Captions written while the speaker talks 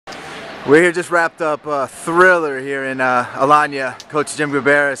We're here, just wrapped up a thriller here in Alanya. Coach Jim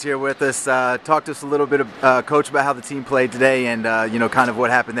Gabarra is here with us. Talk to us a little bit, Coach, about how the team played today and kind of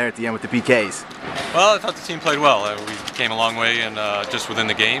what happened there at the end with the PKs. Well, I thought the team played well. We came a long way and just within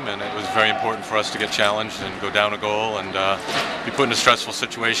the game, and it was very important for us to get challenged and go down a goal and be put in a stressful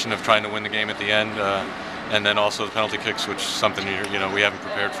situation of trying to win the game at the end, and then also the penalty kicks, which is something we haven't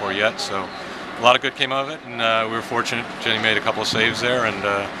prepared for yet. So a lot of good came out of it, and we were fortunate. Jenny made a couple of saves there,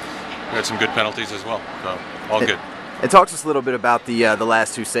 and we had some good penalties as well, so all good. And talk to us a little bit about the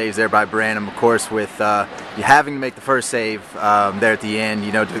last two saves there by Branham, of course, with you having to make the first save there at the end,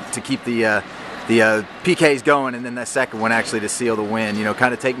 to keep the PKs going, and then that second one actually to seal the win.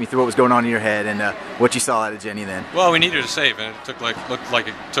 Kind of take me through what was going on in your head and what you saw out of Jenny then. Well, we needed a save, and it looked like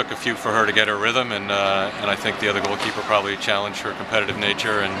it took a few for her to get her rhythm, and I think the other goalkeeper probably challenged her competitive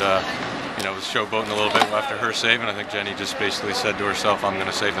nature and was showboating a little bit after her save, and I think Jenny just basically said to herself, "I'm going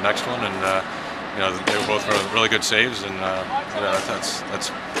to save the next one," and they were both really good saves, and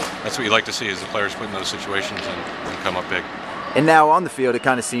that's what you like to see, is the players put in those situations and come up big. And now on the field, it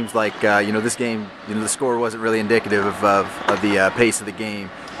kind of seems like this game, the score wasn't really indicative of the pace of the game.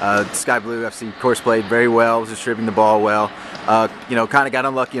 Sky Blue FC, of course, played very well, was distributing the ball well. Kind of got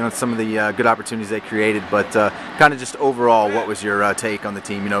unlucky on some of the good opportunities they created, but kind of just overall, what was your take on the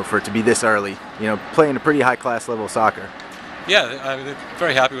team? For it to be this early, playing a pretty high-class level of soccer. Yeah, I'm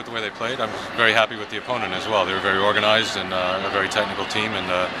very happy with the way they played. I'm very happy with the opponent as well. They were very organized and a very technical team,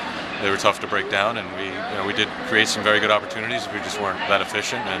 and they were tough to break down, and we did create some very good opportunities. We just weren't that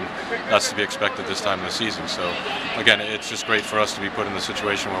efficient, and that's to be expected this time of the season. So again, it's just great for us to be put in the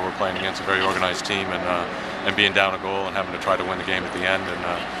situation where we're playing against a very organized team and being down a goal and having to try to win the game at the end,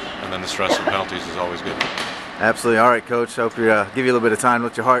 and then the stress of penalties is always good. Absolutely. All right, Coach. Hope you give you a little bit of time,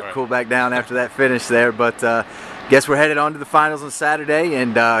 let your heart cool back down after that finish there. But guess we're headed on to the finals on Saturday,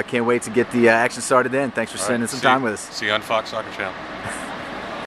 and can't wait to get the action started then. Thanks for spending some time with us. See you on Fox Soccer Channel.